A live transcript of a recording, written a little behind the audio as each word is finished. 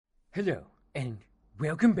Hello, and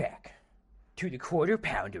welcome back to the Quarter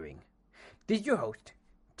Poundering. This is your host,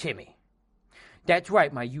 Timmy. That's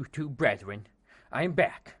right, my YouTube brethren. I am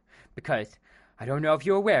back because I don't know if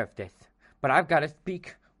you're aware of this, but I've got to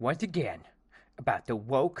speak once again about the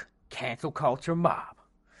woke cancel culture mob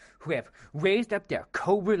who have raised up their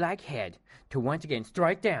cobra-like head to once again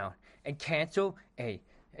strike down and cancel a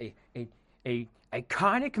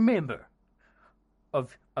iconic member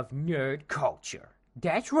of nerd culture.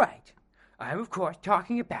 That's right. I'm, of course,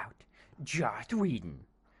 talking about Joss Whedon,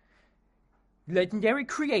 legendary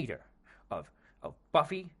creator of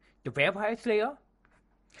Buffy the Vampire Slayer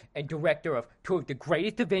and director of two of the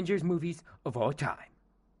greatest Avengers movies of all time,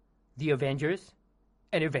 The Avengers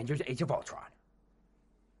and Avengers Age of Ultron.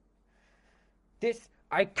 This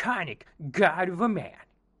iconic god of a man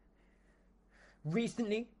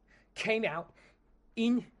recently came out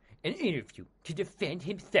in an interview to defend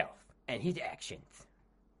himself and his actions.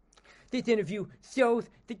 This interview shows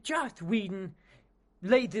that Joss Whedon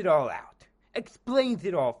lays it all out, explains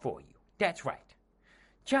it all for you. That's right.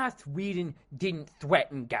 Joss Whedon didn't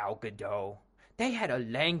threaten Gal Gadot. They had a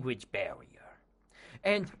language barrier.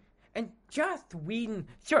 And Joss Whedon,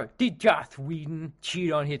 sure, did Joss Whedon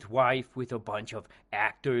cheat on his wife with a bunch of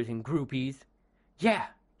actors and groupies? Yeah,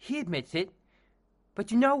 he admits it.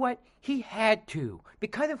 But you know what? He had to,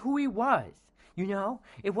 because of who he was. You know,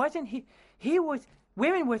 it wasn't he was,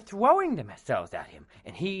 women were throwing themselves at him,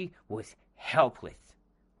 and he was helpless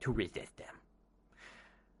to resist them.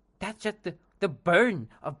 That's just the burden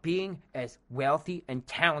of being as wealthy and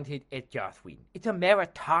talented as Joss Whedon. It's a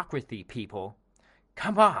meritocracy, people.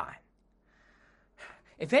 Come on.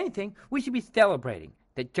 If anything, we should be celebrating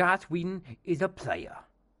that Joss Whedon is a player.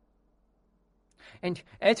 And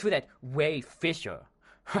as for that Ray Fisher,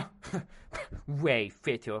 Ray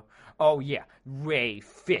Fisher, oh yeah, Ray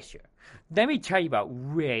Fisher. Let me tell you about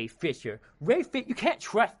Ray Fisher. You can't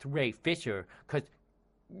trust Ray Fisher because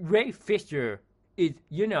Ray Fisher is,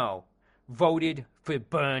 voted for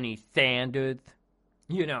Bernie Sanders,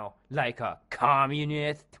 like a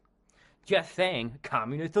communist. Just saying,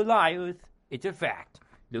 communists are liars. It's a fact.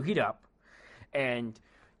 Look it up. And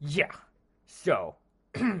yeah, so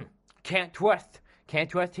can't trust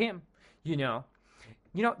him,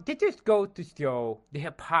 This just goes to show the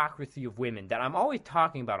hypocrisy of women that I'm always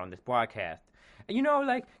talking about on this broadcast.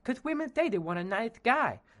 Because women say they want a nice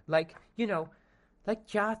guy, like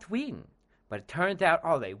Joss Whedon. But it turns out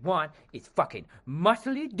all they want is fucking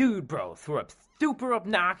muscly dude bros who are super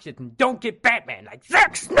obnoxious and don't get Batman like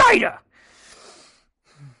Zack Snyder.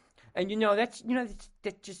 And that's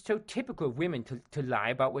just so typical of women to lie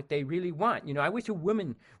about what they really want. I wish a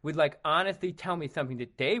woman would honestly tell me something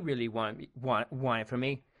that they really wanted from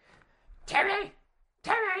me. Terry!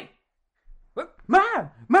 Mom,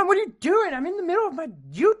 what are you doing? I'm in the middle of my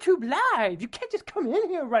YouTube live. You can't just come in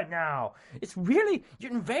here right now. You're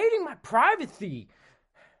invading my privacy.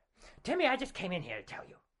 Timmy, I just came in here to tell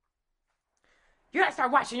you. You gotta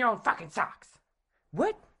start washing your own fucking socks.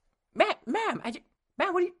 What? Ma'am,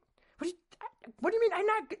 what do you mean? I'm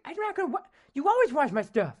not gonna you always wash my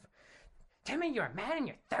stuff. Timmy, you're a man in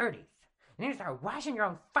your 30s. You need to start washing your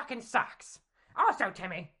own fucking socks. Also,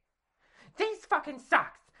 Timmy, these fucking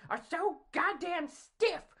socks are so goddamn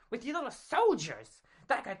stiff with you little soldiers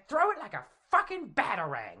that I could throw it like a fucking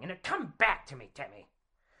batarang and it'd come back to me, Timmy.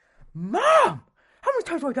 Mom! How many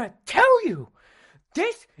times do I gotta tell you?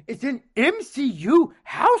 This is an MCU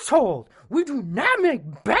household. We do not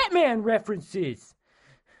make Batman references.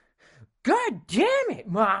 God damn it,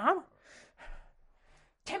 Mom!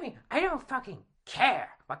 Timmy, I don't fucking care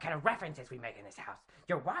what kind of references we make in this house.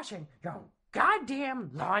 You're washing your own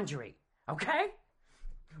goddamn laundry, okay?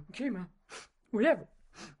 Okay, Mom. Whatever.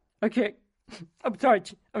 Okay. I'm sorry,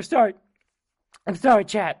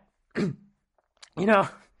 chat.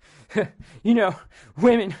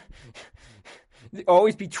 Women they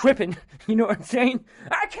always be tripping. You know what I'm saying?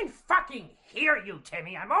 I can fucking hear you,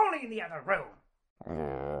 Timmy. I'm only in the other room.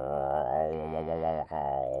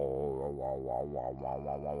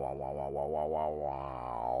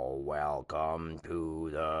 Welcome to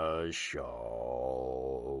the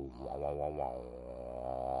show.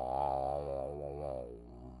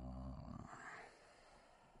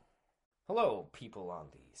 Hello, people on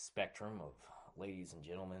the spectrum of ladies and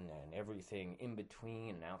gentlemen and everything in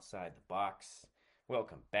between and outside the box.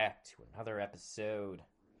 Welcome back to another episode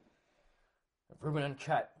of Ruben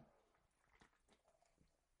Uncut.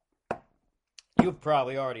 You've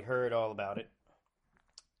probably already heard all about it.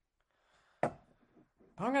 But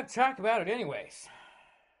I'm going to talk about it anyways.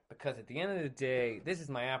 Because at the end of the day, this is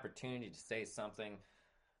my opportunity to say something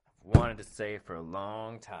I've wanted to say for a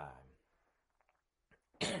long time.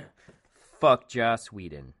 fuck Joss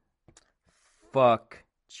Whedon. Fuck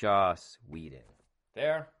Joss Whedon.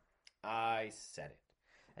 There, I said it.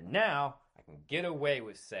 And now I can get away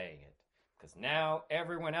with saying it. Because now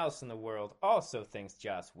everyone else in the world also thinks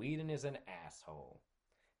Joss Whedon is an asshole.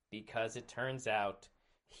 Because it turns out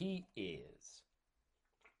he is.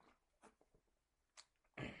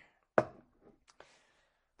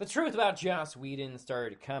 The truth about Joss Whedon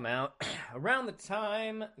started to come out around the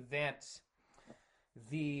time that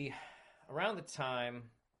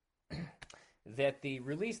they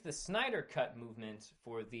released the Snyder Cut movement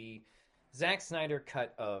for the Zack Snyder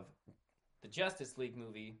cut of the Justice League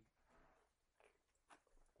movie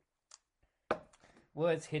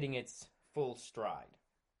was hitting its full stride.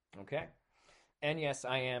 Okay? And yes,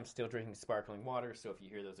 I am still drinking sparkling water, so if you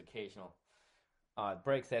hear those occasional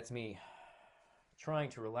breaks, that's me trying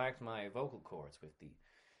to relax my vocal cords with the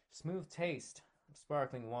smooth taste of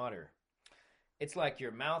sparkling water. It's like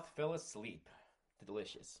your mouth fell asleep.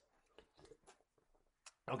 Delicious.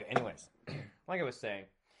 Okay, anyways, like I was saying,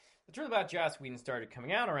 the truth about Joss Whedon started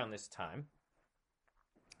coming out around this time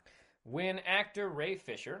when actor Ray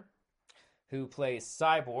Fisher, who plays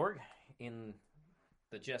Cyborg in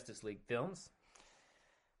the Justice League films,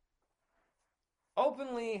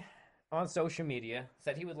 openly on social media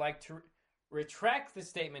said he would like to retract the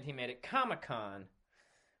statement he made at Comic-Con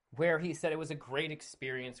where he said it was a great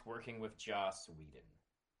experience working with Joss Whedon.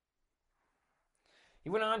 He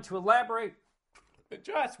went on to elaborate that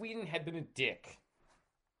Joss Whedon had been a dick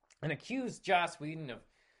and accused Joss Whedon of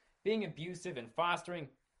being abusive and fostering...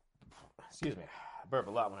 Excuse me, I burp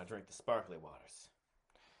a lot when I drink the sparkly waters.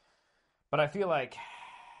 But I feel like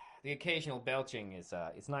the occasional belching is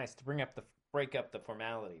it's nice to break up the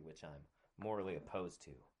formality, which I'm morally opposed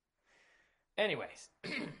to. Anyways,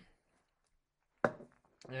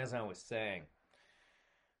 as I was saying,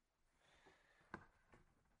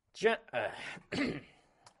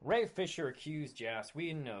 Ray Fisher accused Joss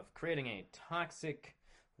Whedon of creating a toxic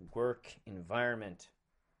work environment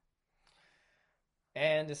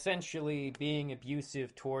and essentially being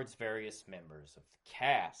abusive towards various members of the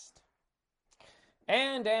cast.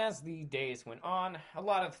 And as the days went on, a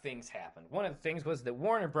lot of things happened. One of the things was that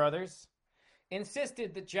Warner Brothers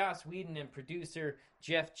insisted that Joss Whedon and producer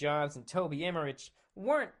Jeff Johns and Toby Emmerich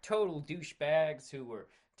weren't total douchebags who were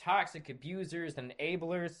toxic abusers and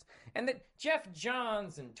enablers, and that Jeff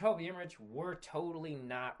Johns and Toby Emmerich were totally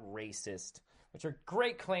not racist, which are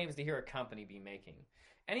great claims to hear a company be making.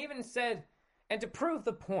 And even said, and to prove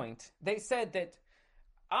the point, they said that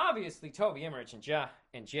obviously Toby Emmerich and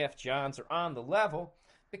Jeff Johns are on the level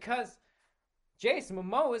because Jason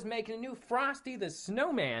Momoa is making a new Frosty the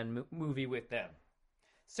Snowman movie with them.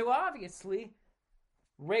 So obviously,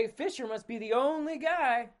 Ray Fisher must be the only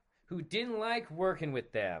guy who didn't like working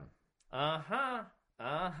with them.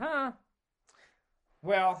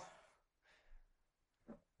 Well,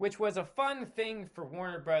 which was a fun thing for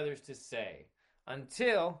Warner Brothers to say,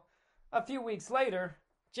 until a few weeks later,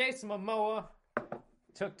 Jason Momoa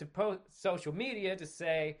took to social media to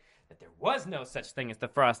say that there was no such thing as the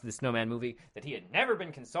Frosty the Snowman movie, that he had never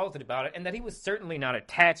been consulted about it, and that he was certainly not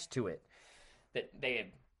attached to it. That they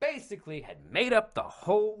had basically made up the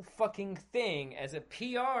whole fucking thing as a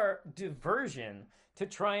PR diversion to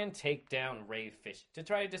try and take down Ray Fisher, to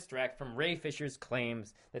try to distract from Ray Fisher's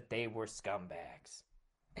claims that they were scumbags.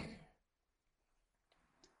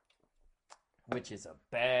 Which is a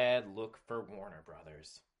bad look for Warner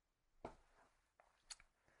Brothers.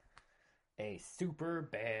 A super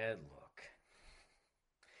bad look.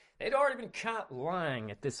 They'd already been caught lying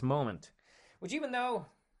at this moment, which even though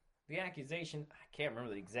the accusation, I can't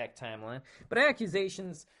remember the exact timeline, but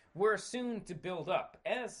accusations were soon to build up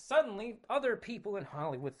as suddenly other people in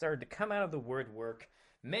Hollywood started to come out of the woodwork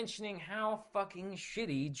mentioning how fucking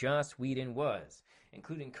shitty Joss Whedon was,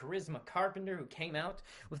 including Charisma Carpenter, who came out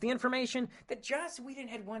with the information that Joss Whedon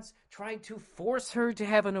had once tried to force her to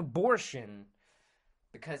have an abortion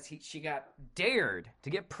because she got dared to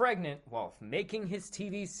get pregnant while making his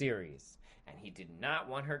TV series, and he did not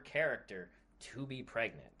want her character to be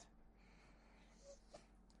pregnant.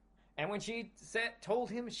 And when she told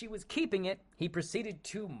him she was keeping it, he proceeded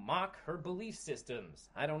to mock her belief systems.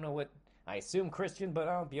 I don't know what, I assume Christian, but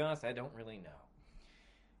I'll be honest, I don't really know.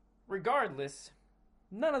 Regardless,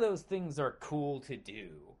 none of those things are cool to do.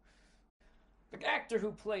 The actor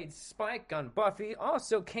who played Spike on Buffy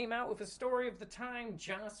also came out with a story of the time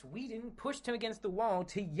Joss Whedon pushed him against the wall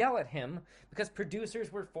to yell at him because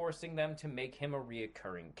producers were forcing them to make him a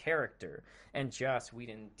reoccurring character, and Joss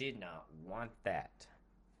Whedon did not want that.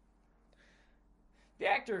 The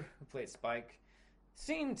actor who played Spike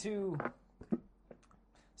seemed to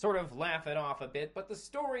sort of laugh it off a bit, but the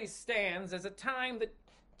story stands as a time that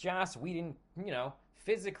Joss Whedon,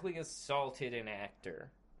 physically assaulted an actor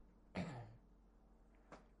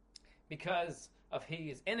because of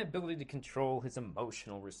his inability to control his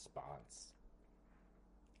emotional response.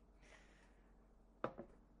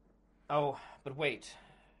 Oh, but wait.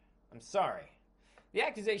 I'm sorry. The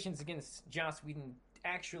accusations against Joss Whedon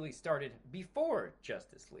actually started before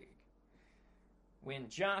Justice League, when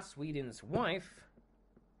Joss Whedon's wife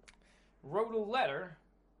wrote a letter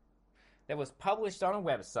that was published on a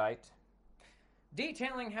website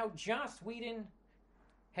detailing how Joss Whedon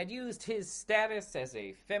had used his status as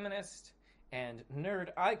a feminist and nerd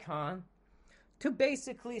icon to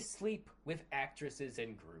basically sleep with actresses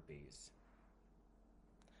and groupies.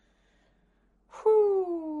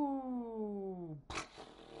 Whew.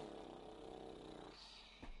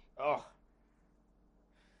 Oh.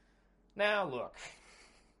 Now look.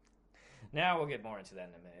 Now we'll get more into that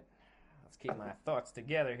in a minute. Let's keep my thoughts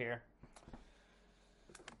together here.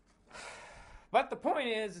 But the point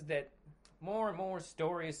is that more and more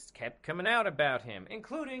stories kept coming out about him,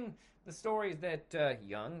 including the stories that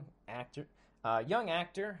young actor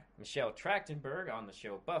Michelle Trachtenberg on the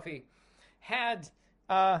show Buffy had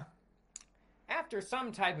after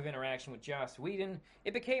some type of interaction with Joss Whedon.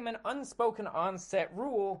 It became an unspoken on-set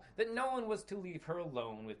rule that no one was to leave her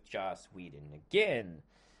alone with Joss Whedon again,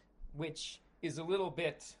 which is a little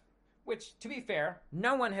bit... Which, to be fair,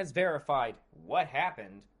 no one has verified what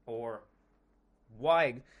happened or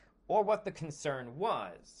why or what the concern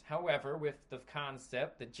was. However, with the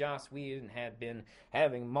concept that Joss Whedon had been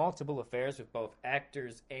having multiple affairs with both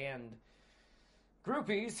actors and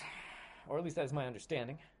groupies, or at least that's my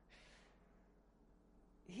understanding,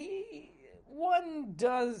 one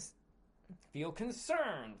does feel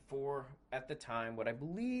concerned for, at the time, what I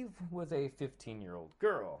believe was a 15-year-old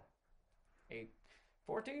girl. A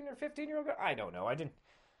 14 or 15-year-old girl? I don't know. I don't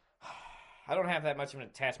have that much of an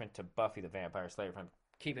attachment to Buffy the Vampire Slayer, if I'm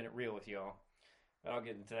keeping it real with y'all. But I'll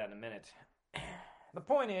get into that in a minute. The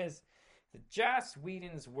point is that Joss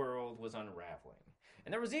Whedon's world was unraveling.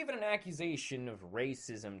 And there was even an accusation of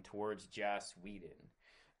racism towards Joss Whedon.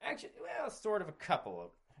 Actually, well, sort of a couple of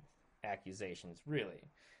accusations, really.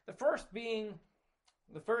 The first being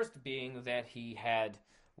that he had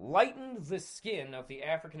lightened the skin of the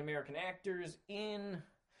African American actors in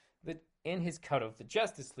his cut of the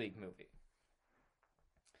Justice League movie.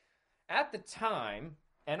 At the time,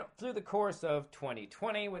 and through the course of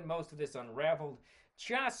 2020, when most of this unraveled,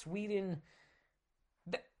 Joss Whedon,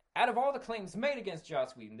 out of all the claims made against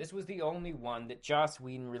Joss Whedon, this was the only one that Joss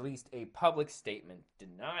Whedon released a public statement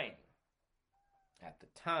denying at the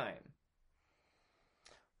time.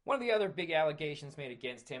 One of the other big allegations made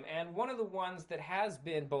against him, and one of the ones that has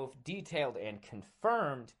been both detailed and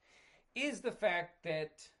confirmed, is the fact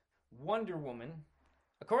that Wonder Woman,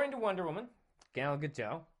 according to Wonder Woman, Gal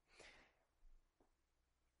Gadot,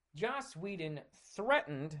 Joss Whedon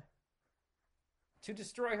threatened to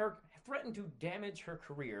damage her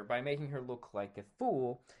career by making her look like a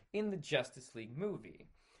fool in the Justice League movie,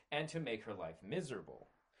 and to make her life miserable.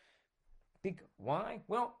 Why?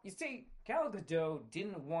 Well, you see, Gal Gadot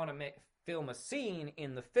didn't want to film a scene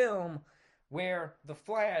in the film where the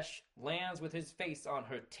Flash lands with his face on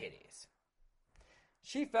her titties.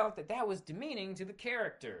 She felt that was demeaning to the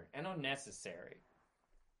character and unnecessary.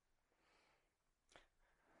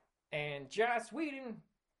 And Joss Whedon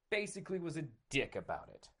basically was a dick about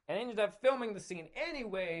it, and ended up filming the scene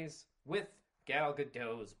anyways with Gal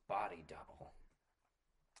Gadot's body double.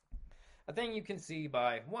 A thing you can see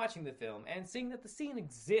by watching the film and seeing that the scene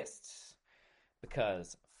exists.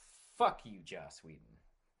 Because fuck you, Joss Whedon.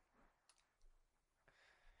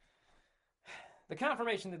 The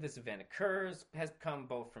confirmation that this event occurs has come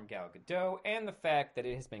both from Gal Gadot and the fact that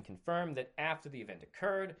it has been confirmed that after the event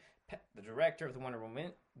occurred, the director of the Wonder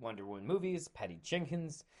Woman movies, Patty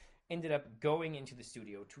Jenkins, ended up going into the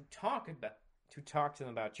studio to talk to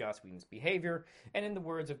them about Joss Whedon's behavior, and in the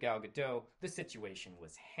words of Gal Gadot, the situation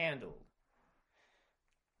was handled.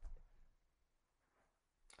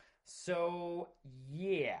 So,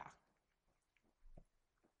 yeah.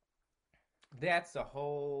 That's a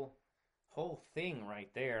whole thing right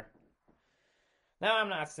there. Now, I'm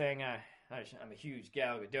not saying I'm a huge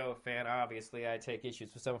Gal Gadot fan. Obviously, I take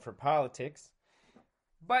issues with some of her politics.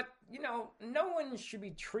 But, no one should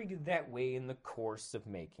be treated that way in the course of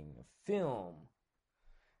making a film.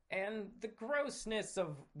 And the grossness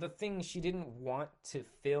of the things she didn't want to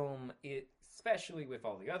film, especially with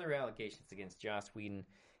all the other allegations against Joss Whedon,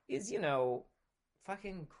 is,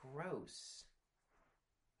 fucking gross.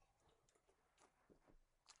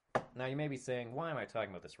 Now, you may be saying, why am I talking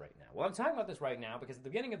about this right now? Well, I'm talking about this right now because at the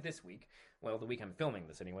beginning of this week, well, the week I'm filming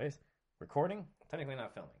this anyways, recording, technically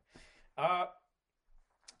not filming,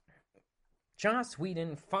 Joss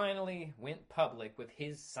Whedon finally went public with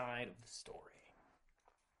his side of the story.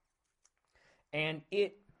 And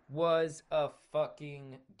it was a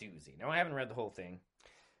fucking doozy. Now, I haven't read the whole thing,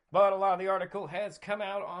 but a lot of the article has come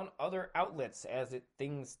out on other outlets, as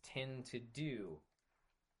things tend to do.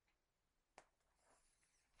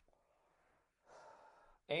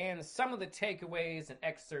 And some of the takeaways and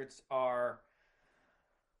excerpts are...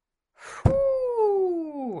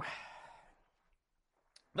 Whew.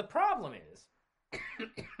 The problem is...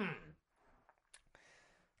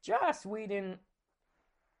 Joss Whedon...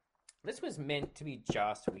 This was meant to be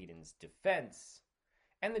Joss Whedon's defense,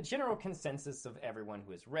 and the general consensus of everyone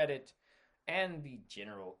who has read it, and the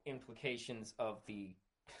general implications of the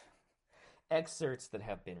excerpts that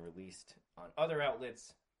have been released on other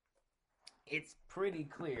outlets. It's pretty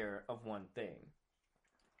clear of one thing.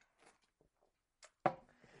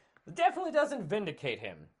 It definitely doesn't vindicate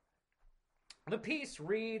him. The piece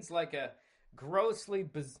reads like a grossly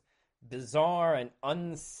bizarre and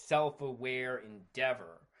unself-aware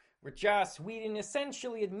endeavor, where Joss Whedon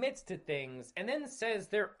essentially admits to things and then says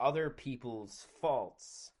they're other people's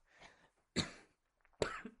faults.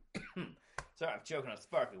 Sorry, I'm choking on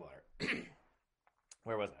sparkly water.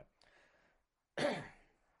 Where was I?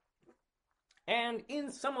 And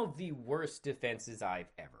in some of the worst defenses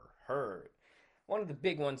I've ever heard. One of the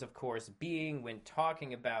big ones, of course, being when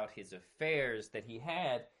talking about his affairs that he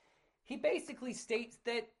had, he basically states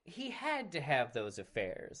that he had to have those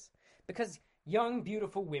affairs because young,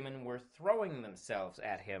 beautiful women were throwing themselves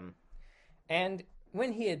at him. And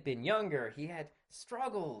when he had been younger, he had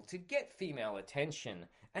struggled to get female attention.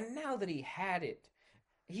 And now that he had it,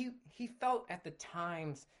 he felt at the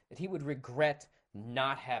times that he would regret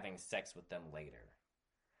not having sex with them later.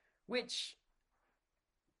 Which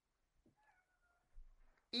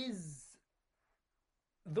is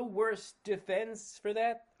the worst defense for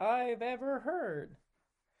that I've ever heard.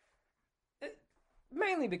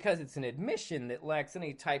 Mainly because it's an admission that lacks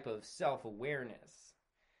any type of self-awareness.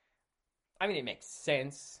 I mean, it makes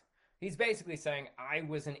sense. He's basically saying, I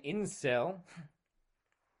was an incel.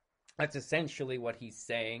 That's essentially what he's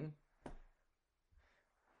saying.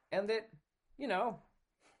 And that, you know,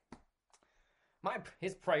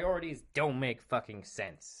 his priorities don't make fucking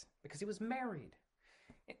sense. Because he was married.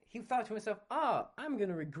 He thought to himself, I'm going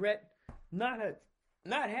to regret not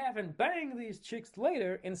having banged these chicks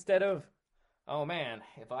later, instead of, oh man,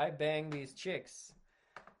 if I bang these chicks,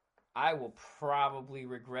 I will probably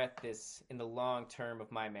regret this in the long term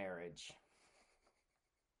of my marriage.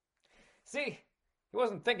 See, he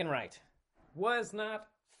wasn't thinking right. Was not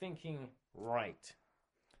thinking right.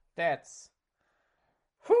 That's,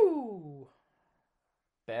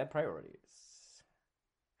 bad priorities.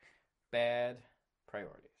 Bad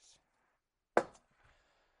priorities.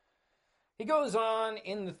 He goes on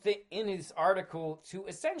in his article to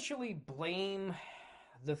essentially blame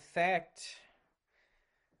the fact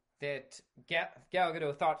that Gal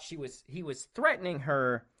Gadot thought he was threatening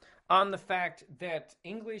her on the fact that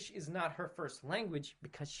English is not her first language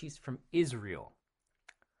because she's from Israel.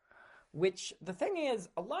 Which, the thing is,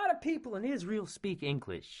 a lot of people in Israel speak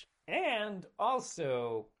English. And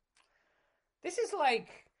also, this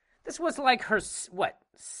was like her,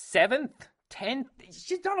 7th, 10th?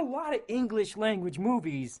 She's done a lot of English language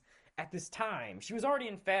movies at this time. She was already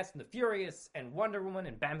in Fast and the Furious and Wonder Woman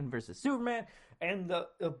and Batman vs. Superman and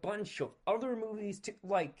a bunch of other movies too.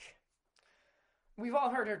 Like, we've all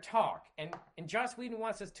heard her talk. And Joss Whedon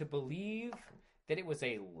wants us to believe that it was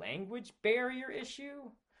a language barrier issue?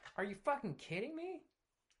 Are you fucking kidding me?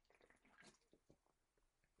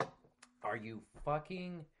 Are you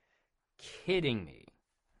fucking kidding me?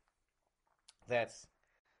 That's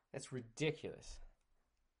ridiculous.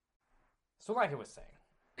 So like I was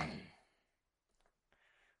saying,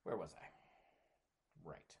 where was I?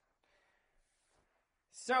 Right.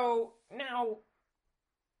 So now,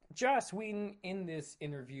 Joss Whedon in this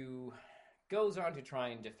interview goes on to try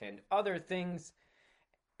and defend other things,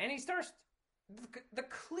 and he starts the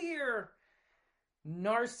clear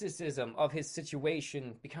narcissism of his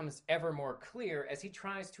situation becomes ever more clear as he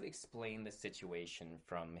tries to explain the situation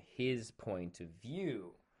from his point of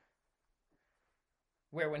view.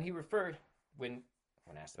 Where when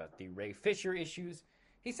asked about the Ray Fisher issues,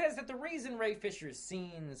 he says that the reason Ray Fisher's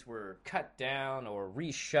scenes were cut down or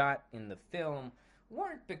reshot in the film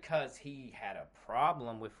weren't because he had a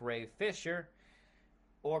problem with Ray Fisher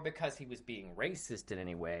or because he was being racist in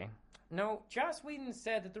any way. No, Joss Whedon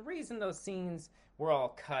said that the reason those scenes were all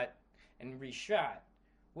cut and reshot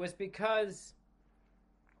was because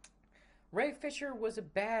Ray Fisher was a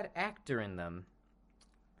bad actor in them,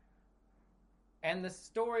 and the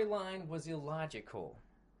storyline was illogical.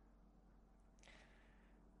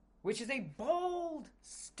 Which is a bold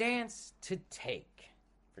stance to take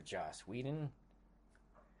for Joss Whedon.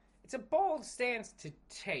 It's a bold stance to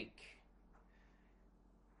take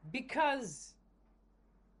because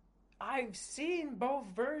I've seen both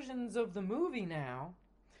versions of the movie now.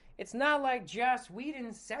 It's not like Joss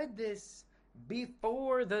Whedon said this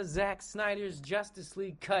before the Zack Snyder's Justice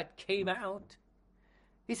League cut came out.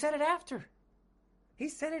 He said it after. He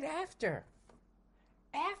said it after.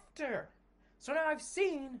 After. So now I've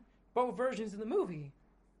seen both versions of the movie.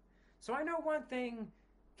 So I know one thing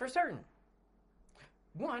for certain.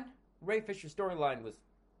 One, Ray Fisher's storyline was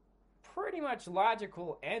pretty much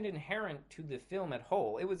logical and inherent to the film as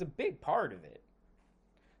whole. It was a big part of it.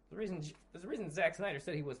 There's a reason Zack Snyder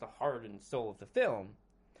said he was the heart and soul of the film.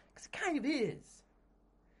 Because it kind of is.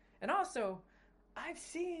 And also, I've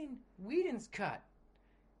seen Whedon's cut.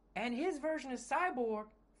 And his version of Cyborg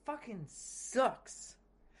fucking sucks.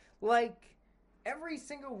 Like, every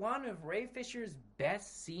single one of Ray Fisher's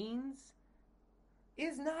best scenes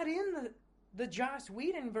is not in the Joss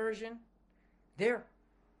Whedon version. They're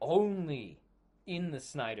only in the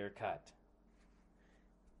Snyder cut.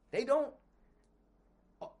 They don't...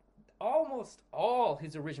 Almost all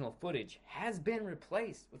his original footage has been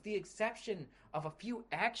replaced, with the exception of a few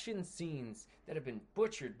action scenes that have been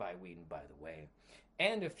butchered by Whedon, by the way,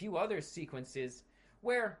 and a few other sequences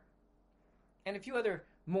where... And a few other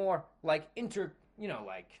more, like,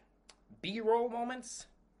 like, B-roll moments.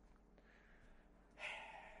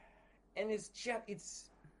 And it's...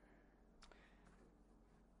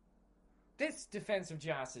 This defense of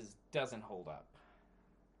Joss's doesn't hold up.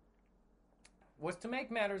 What's to make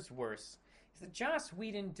matters worse is that Joss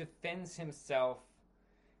Whedon defends himself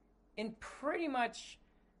in pretty much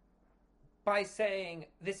by saying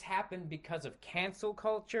this happened because of cancel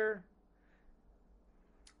culture,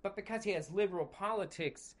 but because he has liberal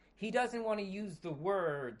politics, he doesn't want to use the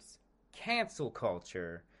words cancel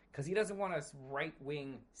culture because he doesn't want a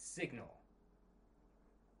right-wing signal.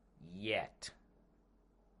 Yet.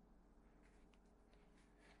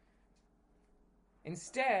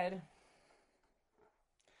 Instead,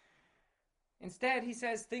 he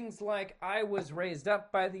says things like, I was raised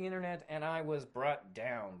up by the internet and I was brought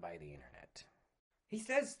down by the internet. He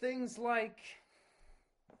says things like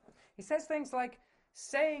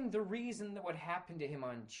saying the reason that what happened to him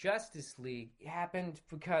on Justice League happened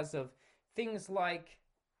because of things like,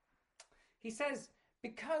 he says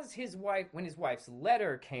because when his wife's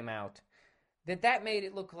letter came out, that made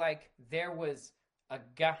it look like there was a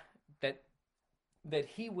guy, that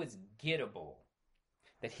he was gettable,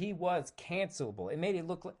 that he was cancelable. It made it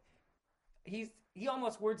look like, he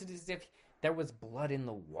almost words it as if there was blood in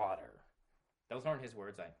the water. Those aren't his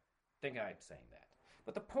words, I think I'm saying that.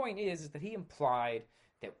 But the point is that he implied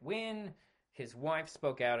that when his wife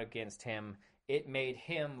spoke out against him, it made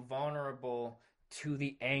him vulnerable to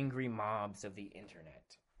the angry mobs of the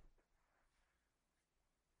internet.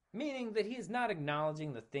 Meaning that he is not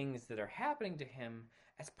acknowledging the things that are happening to him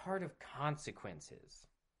as part of consequences.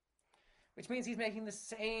 Which means he's making the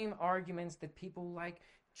same arguments that people like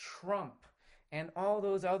Trump and all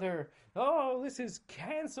those other, this is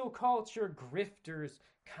cancel culture grifters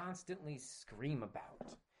constantly scream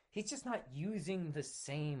about. He's just not using the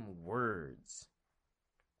same words.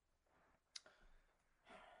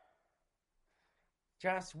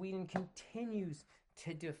 Joss Whedon continues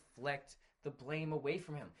to deflect the blame away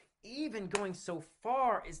from him, even going so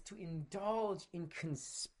far as to indulge in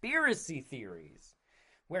conspiracy theories,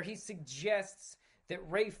 where he suggests that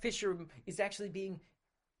Ray Fisher is actually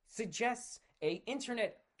suggests a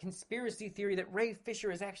internet conspiracy theory that Ray Fisher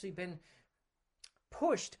has actually been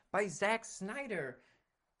pushed by Zack Snyder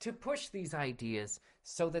to push these ideas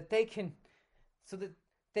so that they could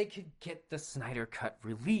get the Snyder Cut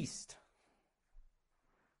released.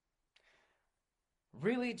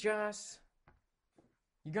 Really, Joss?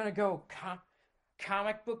 You're gonna go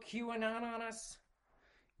comic book QAnon on us?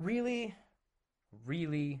 Really?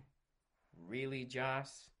 Really? Really,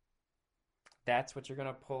 Joss? That's what you're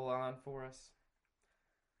gonna pull on for us?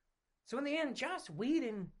 So in the end, Joss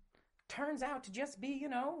Whedon turns out to just be,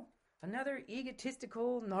 another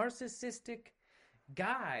egotistical, narcissistic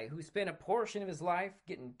guy who spent a portion of his life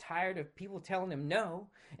getting tired of people telling him no,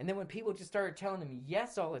 and then when people just started telling him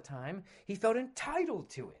yes all the time, he felt entitled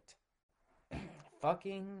to it.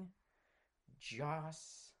 Fucking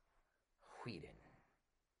Joss Whedon.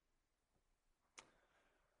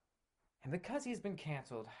 And because he's been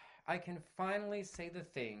canceled, I can finally say the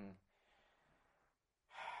thing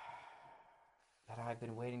that I've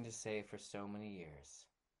been waiting to say for so many years.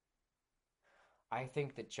 I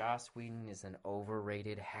think that Joss Whedon is an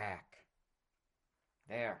overrated hack.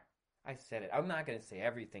 There. I said it. I'm not going to say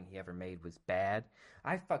everything he ever made was bad.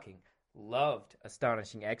 I fucking loved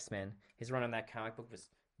Astonishing X-Men. His run on that comic book was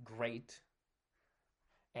great.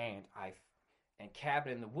 And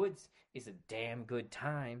Cabin in the Woods is a damn good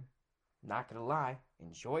time. Not going to lie.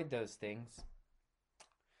 Enjoyed those things.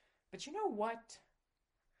 But you know what?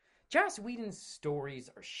 Joss Whedon's stories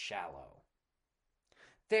are shallow.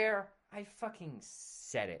 I fucking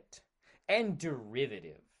said it. And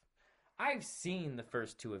derivative. I've seen the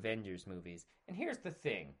first two Avengers movies, and here's the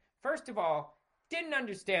thing. First of all, didn't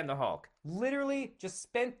understand the Hulk. Literally just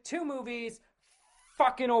spent 2 movies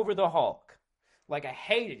fucking over the Hulk. Like, I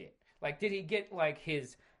hated it. Like, did he get, like,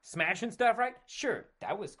 his smashing stuff right? Sure,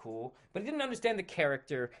 that was cool. But he didn't understand the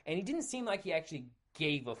character, and he didn't seem like he actually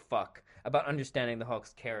gave a fuck about understanding the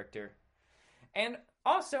Hulk's character. And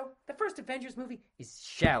also, the first Avengers movie is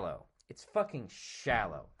shallow. It's fucking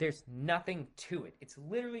shallow. There's nothing to it. It's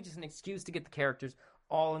literally just an excuse to get the characters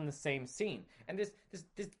all in the same scene. And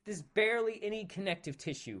there's barely any connective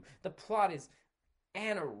tissue. The plot is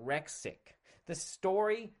anorexic. The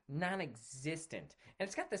story, non-existent. And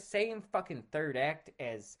it's got the same fucking third act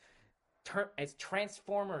as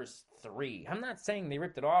Transformers 3. I'm not saying they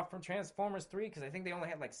ripped it off from Transformers 3 because I think they only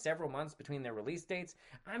had like several months between their release dates.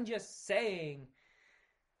 I'm just saying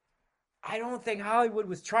I don't think Hollywood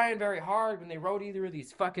was trying very hard when they wrote either of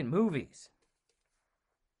these fucking movies.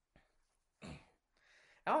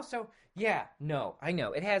 Also, yeah, no, I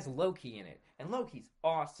know. It has Loki in it. And Loki's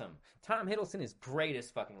awesome. Tom Hiddleston is great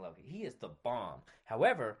as fucking Loki. He is the bomb.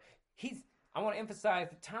 However, I want to emphasize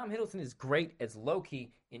that Tom Hiddleston is great as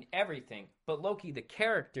Loki in everything. But Loki, the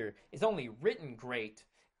character, is only written great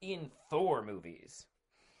in Thor movies.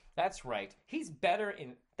 That's right.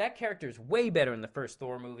 That character is way better in the first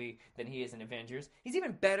Thor movie than he is in Avengers. He's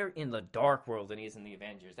even better in the Dark World than he is in the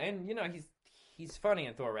Avengers. And, you know, he's funny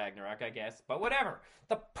in Thor Ragnarok, I guess. But whatever.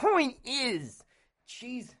 The point is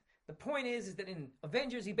that in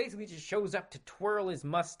Avengers, he basically just shows up to twirl his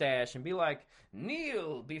mustache and be like,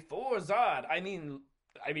 kneel before Zod. I mean,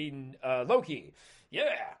 Loki.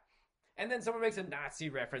 Yeah. And then someone makes a Nazi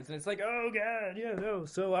reference, and it's like, oh, God, yeah, no,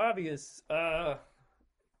 so obvious.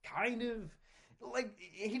 Kind of. Like,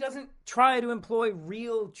 he doesn't try to employ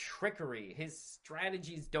real trickery. His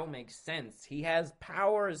strategies don't make sense. He has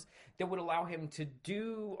powers that would allow him to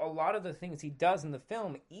do a lot of the things he does in the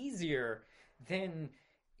film easier than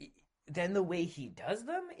the way he does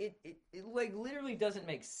them. It like literally doesn't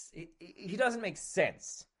make he doesn't make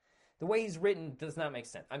sense. The way he's written does not make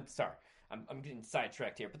sense. I'm sorry. I'm getting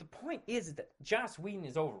sidetracked here, but the point is that Joss Whedon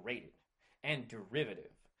is overrated and derivative.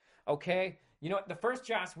 Okay? You know what? The first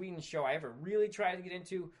Joss Whedon show I ever really tried to get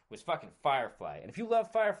into was fucking Firefly. And if you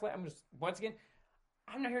love Firefly, I'm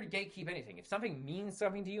not here to gatekeep anything. If something means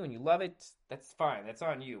something to you and you love it, that's fine. That's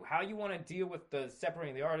on you. How you want to deal with the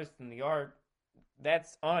separating the artist and the art,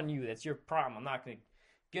 that's on you. That's your problem. I'm not going to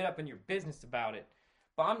get up in your business about it.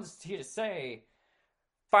 But I'm just here to say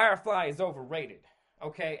Firefly is overrated.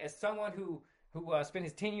 Okay? As someone who spent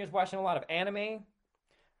his 10 years watching a lot of anime,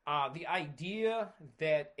 the idea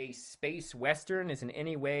that a space western is in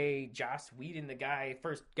any way Joss Whedon, the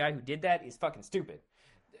first guy who did that, is fucking stupid.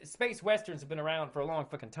 Space westerns have been around for a long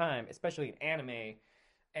fucking time, especially in anime,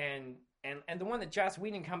 and the one that Joss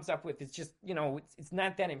Whedon comes up with is just, you know, it's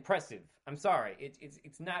not that impressive. I'm sorry,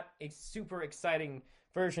 it's not a super exciting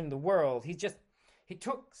version of the world. He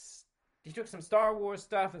took some Star Wars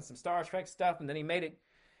stuff and some Star Trek stuff, and then he made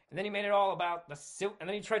it all about and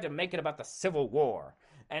then he tried to make it about the Civil War.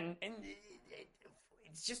 And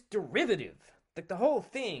it's just derivative. Like, the whole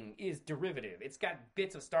thing is derivative. It's got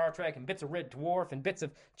bits of Star Trek and bits of Red Dwarf and bits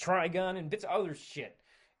of Trigun and bits of other shit.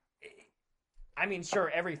 I mean, sure,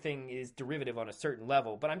 everything is derivative on a certain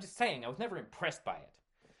level, but I'm just saying, I was never impressed by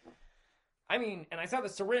it. I mean, and I saw the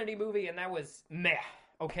Serenity movie, and that was meh,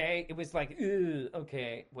 okay? It was like,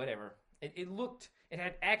 okay, whatever. It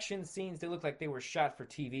had action scenes that looked like they were shot for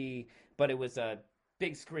TV, but it was a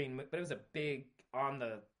big screen, but it was a big on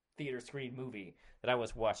the theater screen movie that I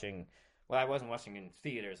was watching. Well, I wasn't watching in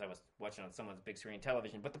theaters. I was watching on someone's big screen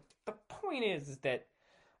television. But the point is that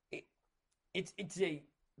it's a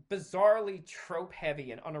bizarrely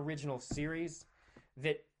trope-heavy and unoriginal series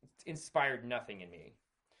that inspired nothing in me.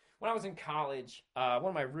 When I was in college, one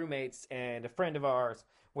of my roommates and a friend of ours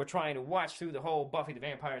were trying to watch through the whole Buffy the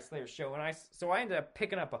Vampire Slayer show, and I ended up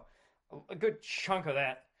picking up a good chunk of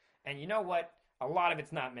that. And you know what? A lot of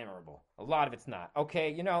it's not memorable. A lot of it's not. Okay,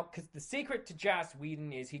 you know, because the secret to Joss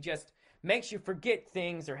Whedon is he just makes you forget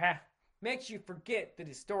things or makes you forget that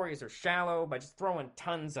his stories are shallow by just throwing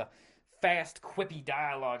tons of fast, quippy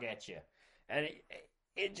dialogue at you. And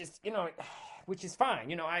it just, which is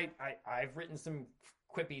fine. I've written some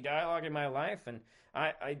quippy dialogue in my life, and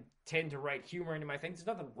I tend to write humor into my things.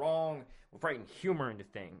 There's nothing wrong with writing humor into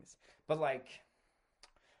things. But, like,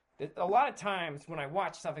 a lot of times when I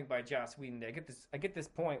watch something by Joss Whedon, I get this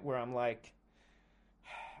point where I'm like,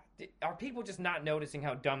 are people just not noticing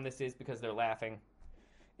how dumb this is because they're laughing?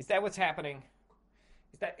 Is that what's happening?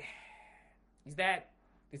 Is that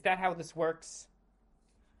how this works?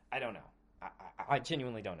 I don't know. I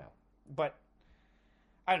genuinely don't know. But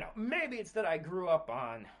I don't know. Maybe it's that I grew up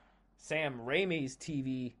on Sam Raimi's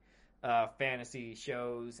TV fantasy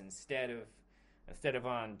shows instead of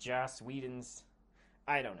on Joss Whedon's.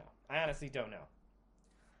 I don't know. I honestly don't know.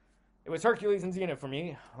 It was Hercules and Xena for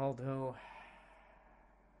me, although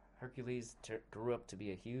Hercules grew up to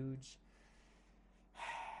be a huge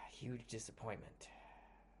disappointment.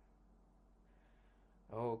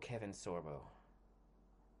 Oh, Kevin Sorbo.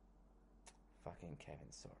 Fucking Kevin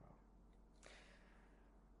Sorbo.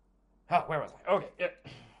 Oh, where was I? Okay, yeah.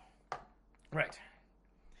 Right.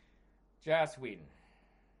 Joss Whedon.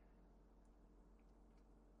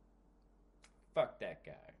 Fuck that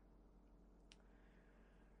guy.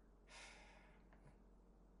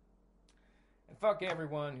 And fuck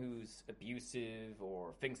everyone who's abusive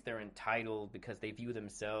or thinks they're entitled because they view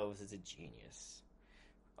themselves as a genius.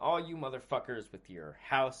 All you motherfuckers with your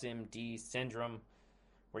House MD syndrome,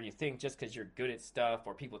 where you think just because you're good at stuff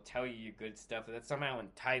or people tell you you're good at stuff, that somehow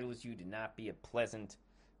entitles you to not be a pleasant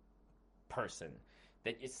person.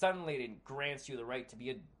 That it suddenly grants you the right to be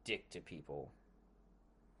a dick to people.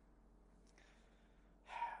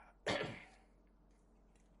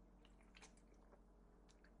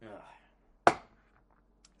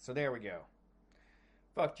 So there we go.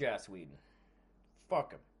 Fuck Joss Whedon.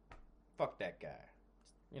 Fuck him. Fuck that guy.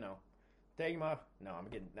 Dagma. No, I'm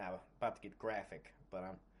about to get graphic, but I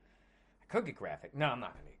could get graphic. No, I'm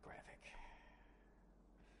not gonna get graphic.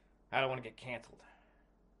 I don't want to get canceled.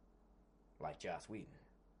 Like Joss Whedon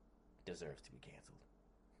deserves to be canceled.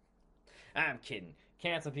 I'm kidding.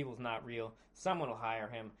 Cancel people's not real. Someone will hire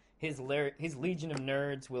him. His legion of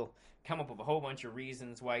nerds will come up with a whole bunch of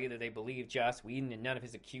reasons why either they believe Joss Whedon and none of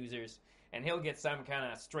his accusers, and he'll get some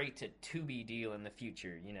kind of straight to Tubi deal in the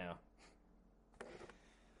future,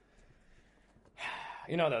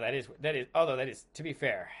 Though that is to be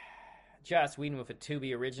fair, Joss Whedon with a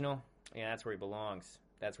Tubi original, yeah, that's where he belongs.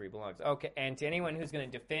 That's where he belongs. Okay, and to anyone who's going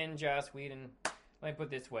to defend Joss Whedon, let me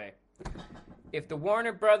put it this way: if the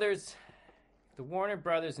Warner Brothers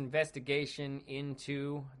investigation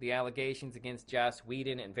into the allegations against Joss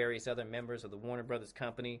Whedon and various other members of the Warner Brothers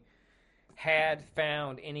company had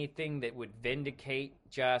found anything that would vindicate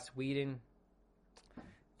Joss Whedon,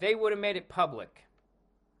 they would have made it public.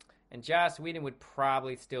 And Joss Whedon would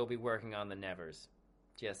probably still be working on the Nevers.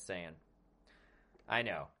 Just saying. I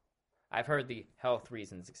know. I've heard the health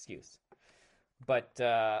reasons excuse. But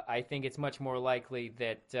I think it's much more likely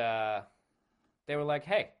that they were like,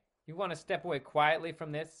 hey, you want to step away quietly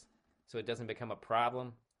from this so it doesn't become a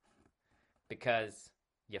problem because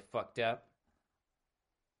you fucked up?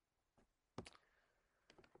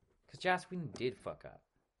 Because Joss Whedon did fuck up.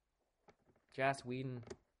 Joss Whedon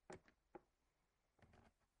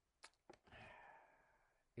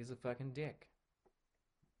is a fucking dick.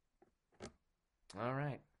 All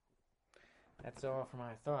right. That's all for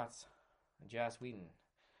my thoughts on Joss Whedon.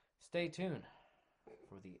 Stay tuned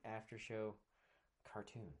for the after show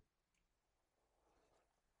cartoon.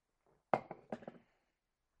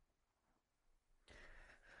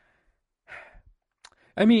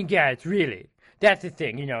 I mean, guys, really, that's the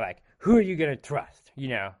thing, who are you gonna trust?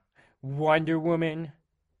 Wonder Woman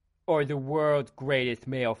or the world's greatest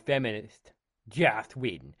male feminist, Joss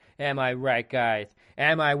Whedon? Am I right, guys?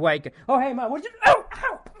 Am I right? Oh, hey, Mom, what you... Oh,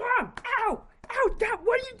 ow, Mom, ow, Dad,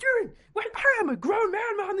 what are you doing? I am a grown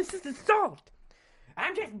man, Mom, this is assault.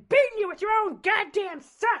 I'm just beating you with your own goddamn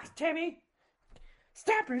socks, Timmy.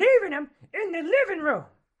 Stop leaving them in the living room.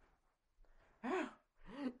 Oh.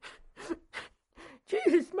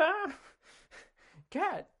 Jesus, Mom.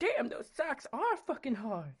 God damn, those socks are fucking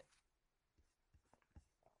hard.